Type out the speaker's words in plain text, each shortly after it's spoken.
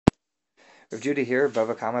Rav Judah here,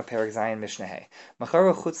 Bava Kama, Perek Zayin, Mishnah Hey.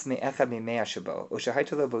 Macharo chutz me'echad mimea shebo, o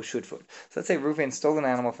shahayta lo bo shutfut. So let's say Reuven stole an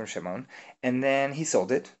animal from Shimon, and then he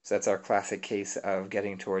sold it. So that's our classic case of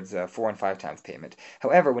getting towards 4 and 5 times payment.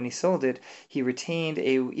 However, when he sold it, he retained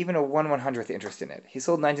even a 1/100th interest in it. He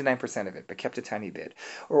sold 99% of it, but kept a tiny bit.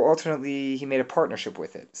 Or alternately, he made a partnership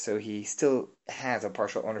with it, so he still has a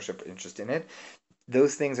partial ownership interest in it.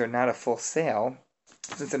 Those things are not a full sale.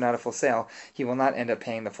 Since they're not a full sale, he will not end up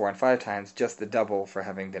paying the 4 and 5 times, just the double for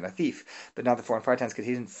having been a thief, but not the 4 and 5 times because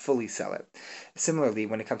he didn't fully sell it. Similarly,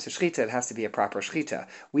 when it comes to shchita, it has to be a proper shchita.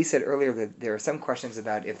 We said earlier that there are some questions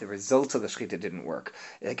about if the results of the shchita didn't work,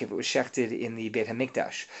 like if it was shechted in the Beit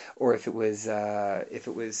Hamikdash, or if it was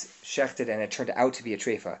shechted and it turned out to be a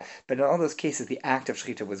treifa. But in all those cases, the act of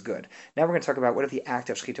shchita was good. Now we're going to talk about what if the act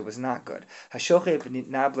of shchita was not good. Hashocheb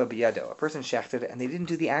nabla biyado. A person shechted and they didn't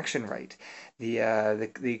do the action right.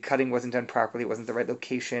 The cutting wasn't done properly, it wasn't the right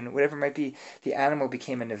location, whatever it might be, the animal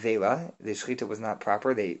became a nevela, the shechita was not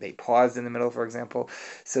proper, they paused in the middle, for example,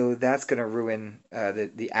 so that's going to ruin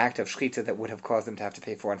the act of shechita that would have caused them to have to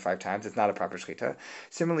pay 4 and 5 times. It's not a proper shechita.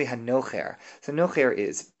 Similarly, hanocher. So nocher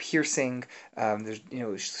is piercing.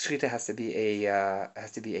 Shechita has to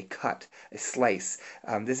be a cut, a slice.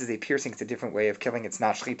 This is a piercing. It's a different way of killing. It's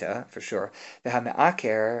not shechita for sure. The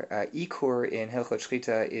hame'aker, ikur in Hilchot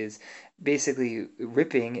Shechita is basically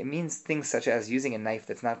ripping. It means things such as using a knife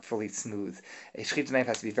that's not fully smooth. A shechita knife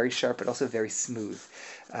has to be very sharp, but also very smooth.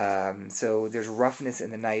 So there's roughness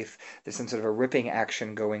in the knife. There's some sort of a ripping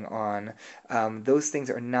action going on. Those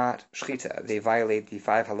things are not shechita. They violate the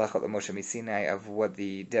 5 halachot Moshe Misinai of what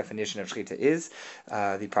the definition of shechita is,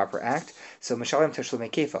 the proper act. So mishalim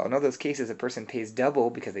tashlumei kefa. In all those cases, a person pays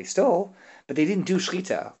double because they stole, but they didn't do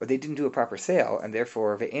shechita, or they didn't do a proper sale, and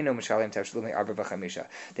therefore ve'eno mishalim tashlumei arba v'chamisha.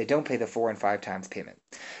 They don't pay the 4 and 5 times payment.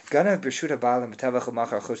 Let's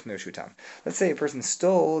say a person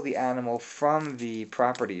stole the animal from the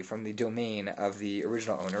property, from the domain of the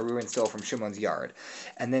original owner. Reuven stole from Shimon's yard,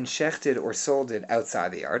 and then shechted or sold it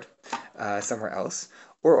outside the yard, somewhere else.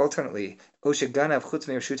 Or alternately, or he stole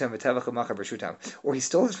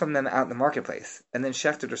it from them out in the marketplace, and then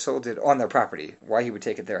shechted or sold it on their property. Why he would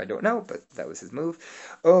take it there, I don't know, but that was his move.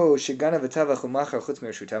 Or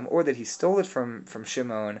that he stole it from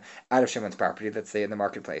Shimon out of Shimon's property, let's say in the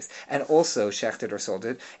marketplace, and also shechted or sold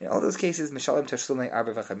it. In all those cases, the 4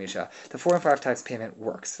 and 5 times payment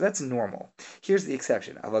works. So that's normal. Here's the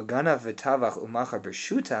exception. If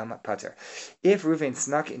Reuven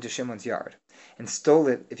snuck into Shimon's yard and stole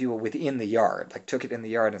it, if you will, within the yard, like took it in the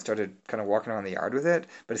yard and started kind of walking around the yard with it,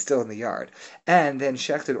 but it's still in the yard, and then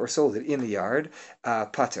shechted or sold it in the yard,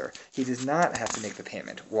 pater. He does not have to make the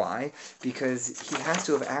payment. Why? Because he has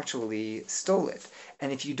to have actually stole it.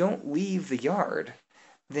 And if you don't leave the yard,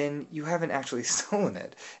 then you haven't actually stolen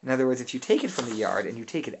it. In other words, if you take it from the yard and you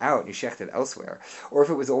take it out and you shecht it elsewhere, or if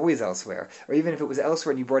it was always elsewhere, or even if it was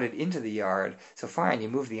elsewhere and you brought it into the yard, so fine, you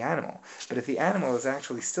move the animal. But if the animal is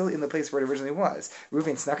actually still in the place where it originally was,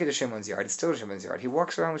 Reuven snuck into Shimon's yard, it's still in Shimon's yard, he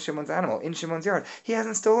walks around with Shimon's animal in Shimon's yard, he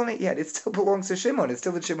hasn't stolen it yet, it still belongs to Shimon, it's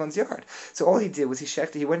still in Shimon's yard. So all he did was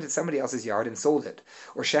he went to somebody else's yard and sold it,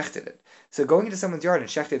 or shechted it. So going into someone's yard and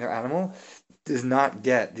shechting their animal does not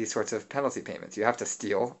get these sorts of penalty payments. You have to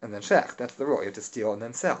steal and then shecht. That's the rule. You have to steal and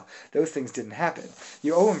then sell. Those things didn't happen.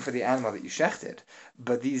 You owe him for the animal that you shechted,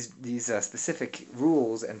 but these specific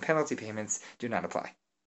rules and penalty payments do not apply.